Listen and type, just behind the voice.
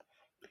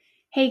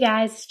Hey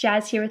guys,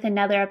 Jazz here with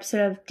another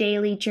episode of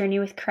Daily Journey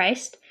with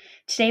Christ.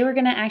 Today we're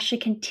going to actually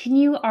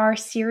continue our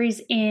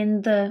series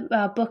in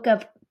the book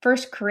of 1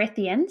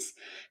 Corinthians.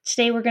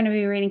 Today we're going to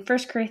be reading 1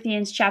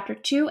 Corinthians chapter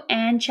 2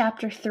 and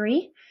chapter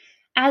 3.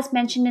 As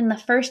mentioned in the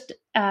first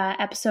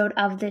episode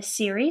of this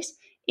series,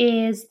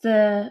 is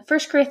the 1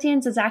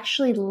 Corinthians is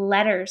actually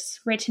letters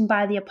written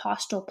by the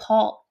Apostle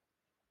Paul.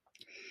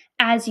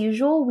 As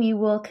usual, we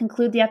will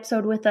conclude the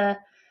episode with a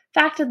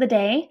fact of the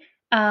day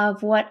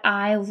of what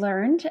I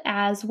learned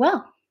as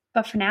well.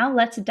 But for now,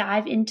 let's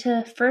dive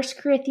into 1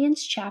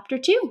 Corinthians chapter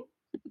 2.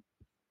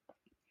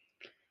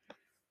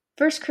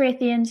 1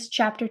 Corinthians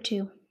chapter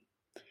 2.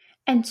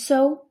 And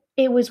so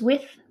it was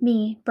with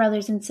me,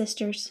 brothers and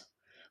sisters.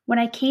 When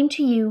I came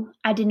to you,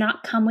 I did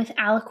not come with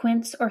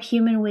eloquence or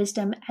human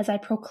wisdom as I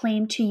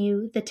proclaimed to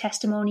you the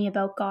testimony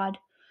about God.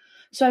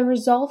 So I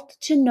resolved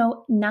to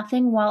know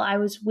nothing while I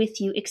was with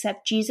you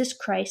except Jesus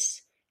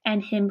Christ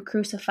and Him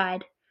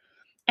crucified.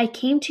 I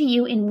came to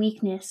you in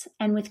weakness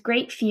and with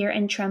great fear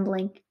and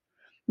trembling.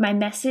 My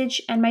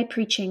message and my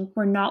preaching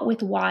were not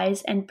with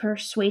wise and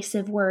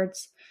persuasive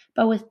words,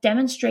 but with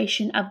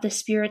demonstration of the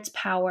Spirit's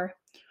power,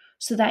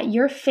 so that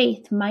your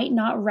faith might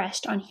not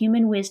rest on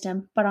human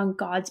wisdom, but on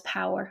God's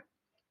power.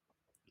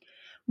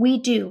 We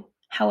do,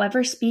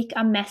 however, speak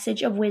a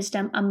message of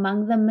wisdom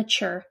among the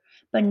mature,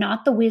 but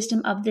not the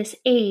wisdom of this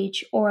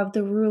age or of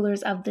the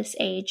rulers of this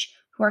age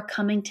who are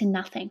coming to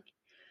nothing.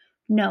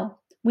 No,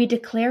 we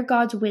declare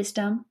God's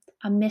wisdom,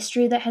 a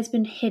mystery that has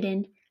been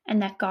hidden,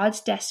 and that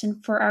God's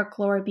destined for our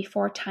glory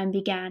before time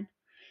began.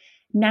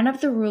 None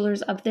of the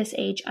rulers of this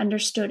age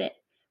understood it,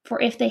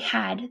 for if they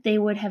had, they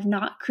would have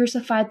not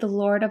crucified the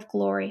Lord of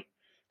glory.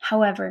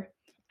 However,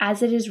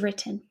 as it is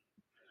written,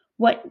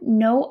 what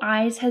no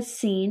eyes has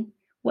seen,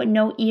 what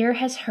no ear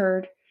has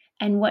heard,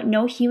 and what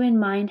no human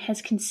mind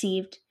has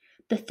conceived,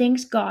 the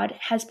things God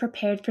has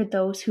prepared for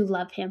those who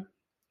love Him.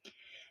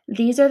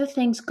 These are the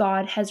things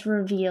God has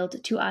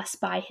revealed to us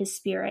by His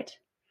Spirit.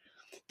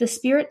 The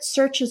Spirit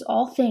searches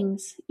all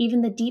things,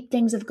 even the deep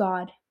things of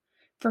God.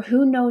 For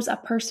who knows a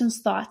person's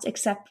thoughts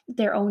except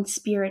their own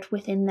spirit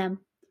within them?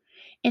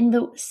 In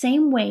the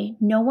same way,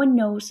 no one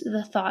knows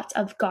the thoughts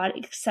of God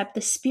except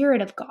the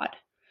Spirit of God.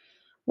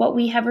 What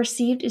we have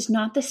received is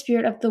not the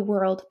spirit of the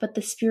world, but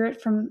the Spirit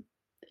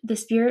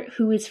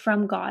who is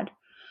from God,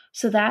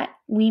 so that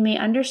we may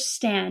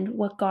understand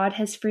what God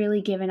has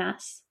freely given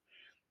us.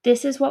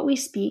 This is what we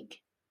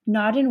speak,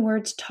 not in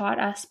words taught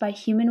us by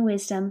human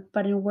wisdom,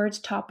 but in words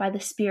taught by the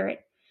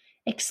Spirit,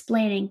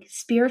 explaining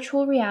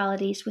spiritual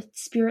realities with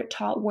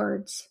Spirit-taught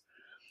words.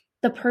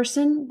 The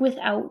person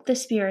without the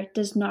Spirit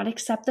does not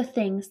accept the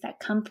things that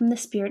come from the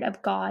Spirit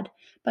of God,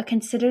 but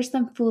considers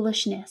them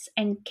foolishness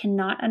and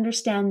cannot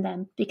understand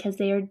them because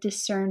they are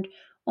discerned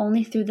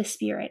only through the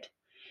Spirit.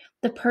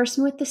 The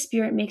person with the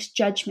Spirit makes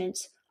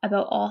judgments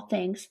about all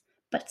things,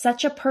 but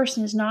such a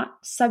person is not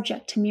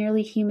subject to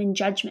merely human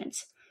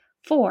judgments.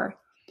 For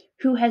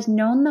who has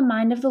known the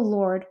mind of the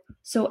Lord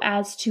so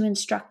as to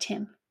instruct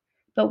him?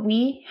 But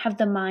we have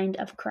the mind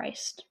of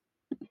Christ.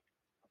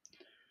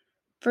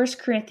 1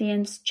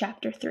 Corinthians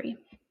chapter 3.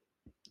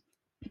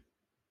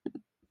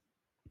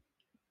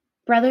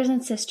 Brothers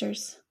and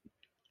sisters,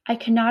 I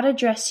cannot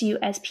address you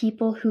as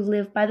people who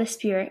live by the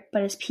Spirit,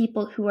 but as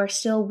people who are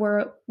still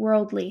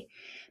worldly,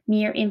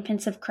 mere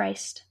infants of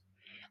Christ.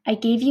 I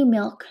gave you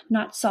milk,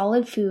 not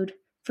solid food,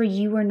 for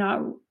you were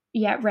not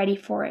yet ready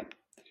for it.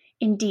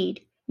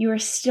 Indeed, you are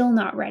still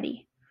not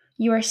ready.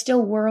 You are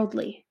still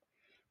worldly.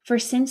 For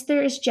since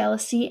there is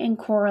jealousy and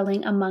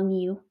quarreling among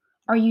you,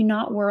 are you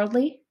not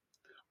worldly?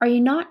 Are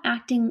you not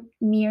acting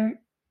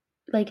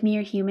like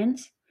mere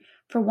humans?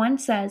 For one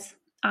says,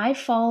 I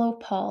follow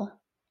Paul,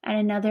 and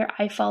another,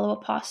 I follow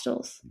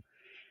apostles.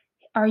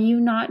 Are you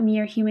not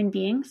mere human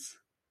beings?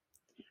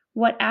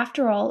 What,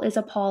 after all, is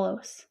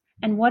Apollos?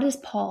 And what is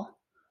Paul?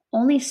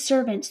 Only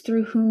servants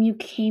through whom you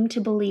came to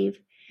believe,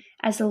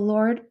 as the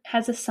Lord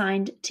has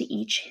assigned to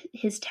each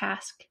his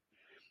task.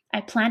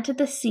 I planted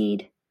the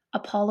seed,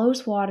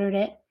 Apollos watered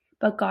it,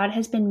 but God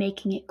has been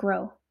making it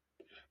grow.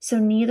 So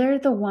neither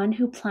the one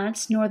who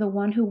plants nor the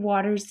one who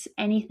waters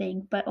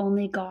anything, but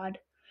only God,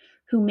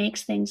 who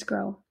makes things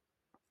grow.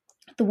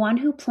 The one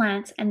who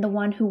plants and the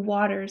one who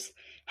waters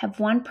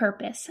have one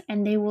purpose,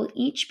 and they will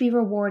each be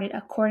rewarded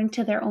according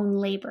to their own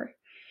labor.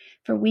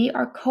 For we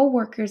are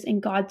co-workers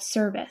in God's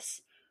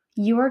service.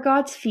 You are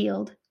God's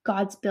field,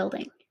 God's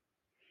building.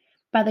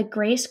 By the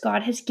grace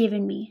God has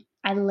given me,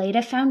 I laid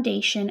a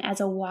foundation as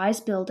a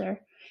wise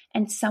builder,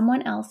 and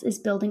someone else is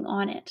building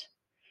on it.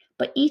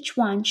 But each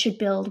one should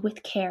build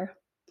with care.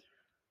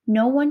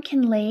 No one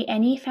can lay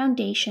any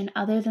foundation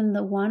other than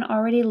the one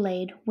already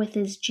laid, which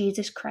is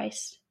Jesus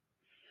Christ.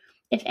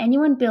 If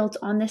anyone builds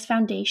on this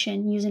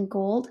foundation using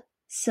gold,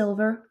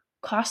 silver,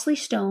 costly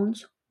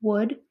stones,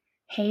 wood,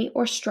 hay,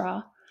 or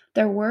straw,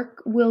 their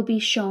work will be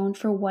shown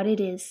for what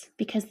it is,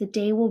 because the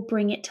day will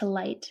bring it to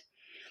light.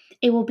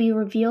 It will be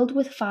revealed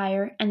with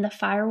fire, and the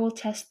fire will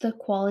test the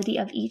quality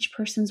of each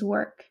person's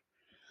work.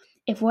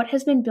 If what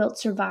has been built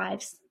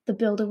survives, the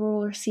builder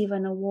will receive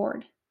an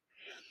award.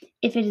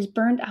 If it is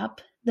burned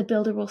up, the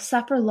builder will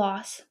suffer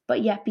loss,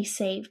 but yet be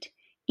saved,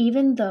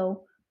 even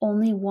though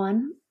only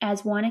one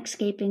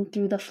escaping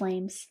through the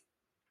flames.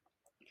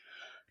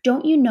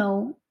 Don't you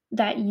know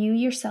that you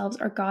yourselves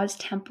are God's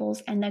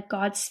temples and that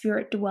God's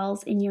Spirit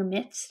dwells in your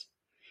midst?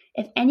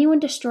 If anyone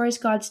destroys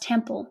God's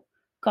temple,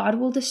 God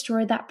will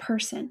destroy that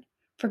person,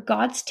 for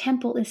God's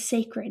temple is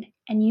sacred,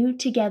 and you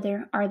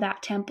together are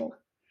that temple.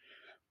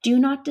 Do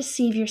not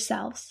deceive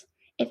yourselves.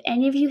 If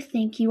any of you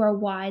think you are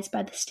wise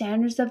by the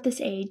standards of this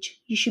age,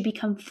 you should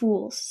become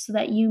fools, so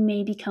that you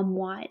may become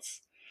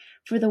wise.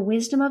 For the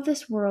wisdom of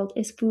this world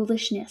is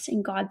foolishness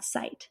in God's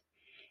sight.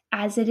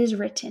 As it is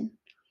written,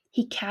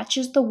 He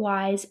catches the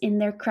wise in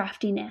their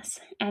craftiness.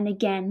 And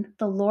again,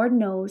 the Lord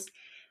knows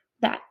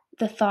that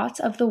the thoughts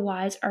of the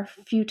wise are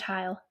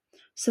futile.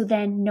 So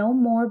then, no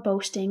more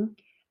boasting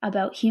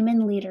about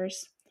human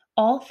leaders.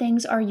 All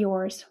things are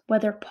yours,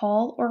 whether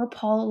Paul or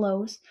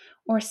Apollos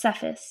or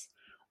Cephas,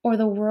 or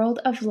the world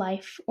of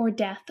life or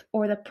death,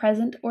 or the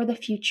present or the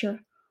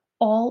future.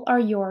 All are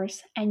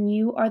yours, and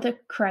you are the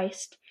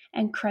Christ,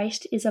 and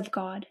Christ is of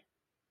God.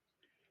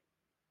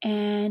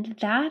 And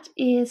that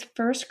is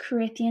 1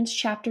 Corinthians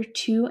chapter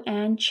 2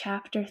 and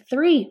chapter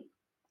 3.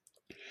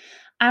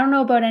 I don't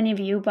know about any of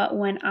you, but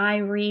when I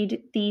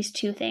read these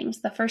two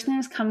things, the first thing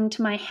that's coming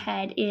to my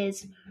head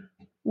is,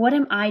 what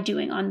am I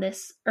doing on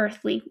this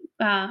earthly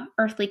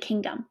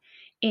kingdom?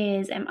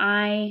 Am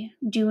I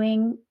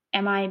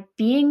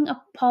being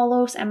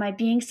Apollos? Am I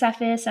being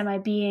Cephas? Am I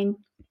being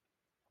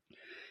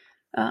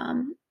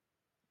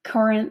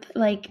Corinth?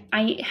 Like,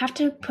 I have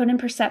to put in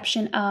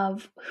perception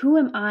of who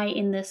am I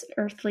in this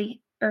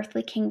earthly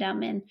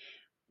kingdom, and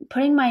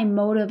putting my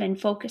motive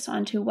and focus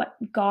onto what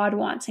God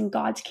wants in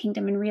God's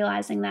kingdom, and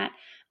realizing that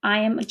I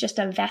am just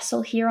a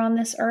vessel here on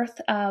this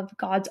earth of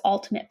God's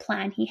ultimate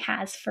plan He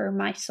has for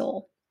my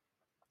soul.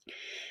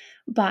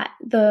 But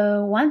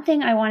the one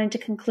thing I wanted to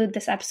conclude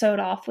this episode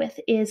off with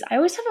is, I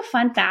always have a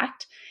fun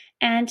fact,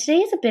 and today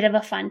is a bit of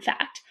a fun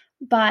fact,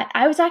 but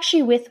I was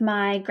actually with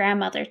my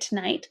grandmother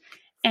tonight,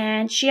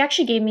 and she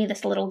actually gave me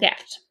this little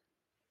gift.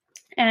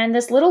 And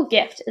this little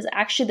gift is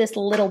actually this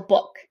little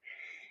book.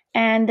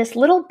 And this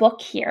little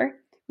book here,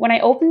 when I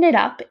opened it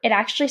up, it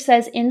actually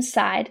says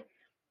inside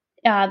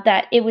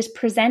that it was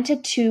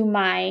presented to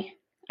my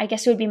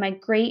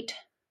great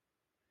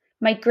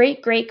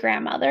great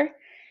grandmother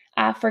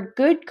for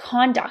good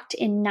conduct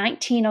in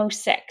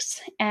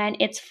 1906. And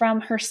it's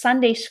from her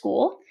Sunday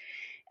school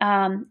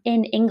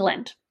in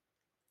England.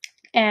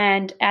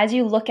 And as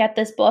you look at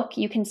this book,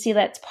 you can see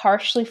that it's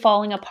partially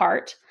falling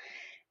apart.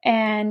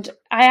 And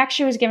I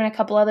actually was given a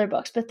couple other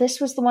books, but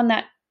this was the one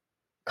that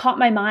caught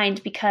my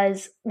mind,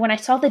 because when I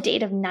saw the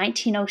date of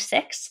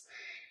 1906,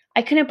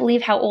 I couldn't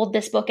believe how old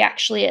this book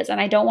actually is, and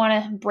I don't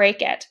want to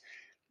break it.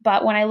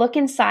 But when I look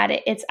inside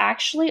it, it's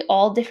actually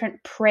all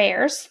different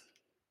prayers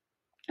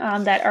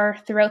that are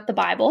throughout the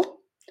Bible.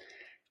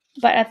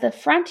 But at the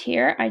front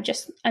here,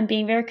 I'm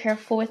being very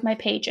careful with my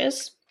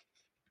pages.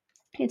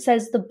 It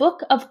says the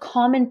Book of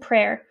Common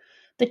Prayer,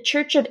 the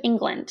Church of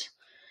England.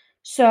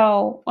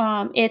 So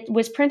it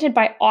was printed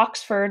by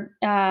Oxford,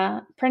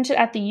 printed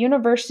at the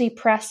University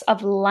Press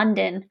of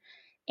London,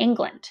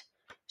 England.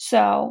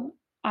 So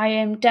I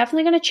am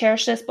definitely going to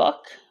cherish this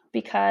book,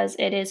 because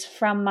it is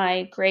from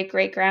my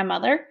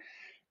great-great-grandmother.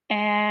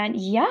 And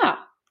yeah,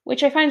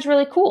 which I find is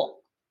really cool.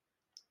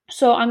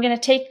 So I'm going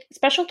to take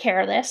special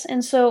care of this.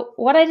 And so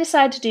what I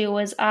decided to do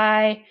was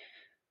I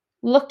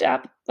looked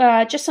up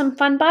just some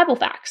fun Bible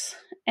facts.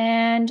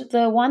 And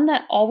the one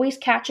that always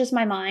catches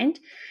my mind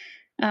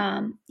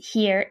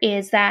here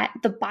is that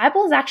the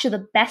Bible is actually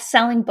the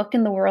best-selling book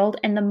in the world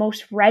and the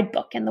most read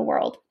book in the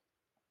world.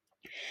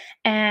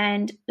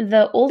 And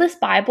the oldest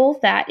Bible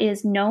that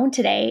is known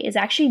today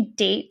actually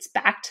dates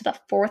back to the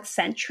 4th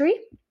century.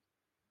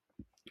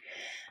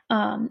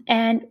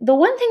 And the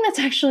one thing that's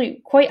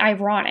actually quite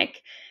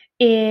ironic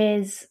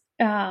is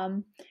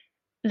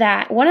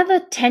that one of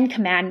the 10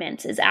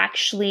 commandments is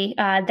actually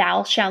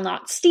thou shalt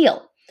not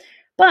steal.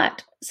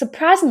 But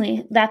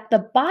surprisingly, that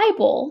the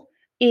Bible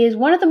is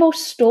one of the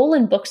most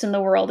stolen books in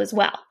the world as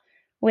well,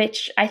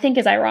 which I think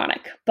is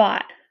ironic.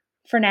 But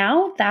for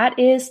now, that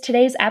is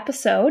today's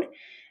episode.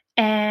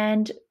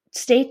 And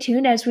stay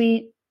tuned as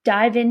we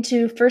dive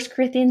into 1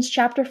 Corinthians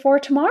chapter 4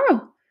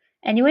 tomorrow.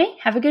 Anyway,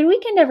 have a good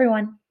weekend,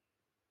 everyone.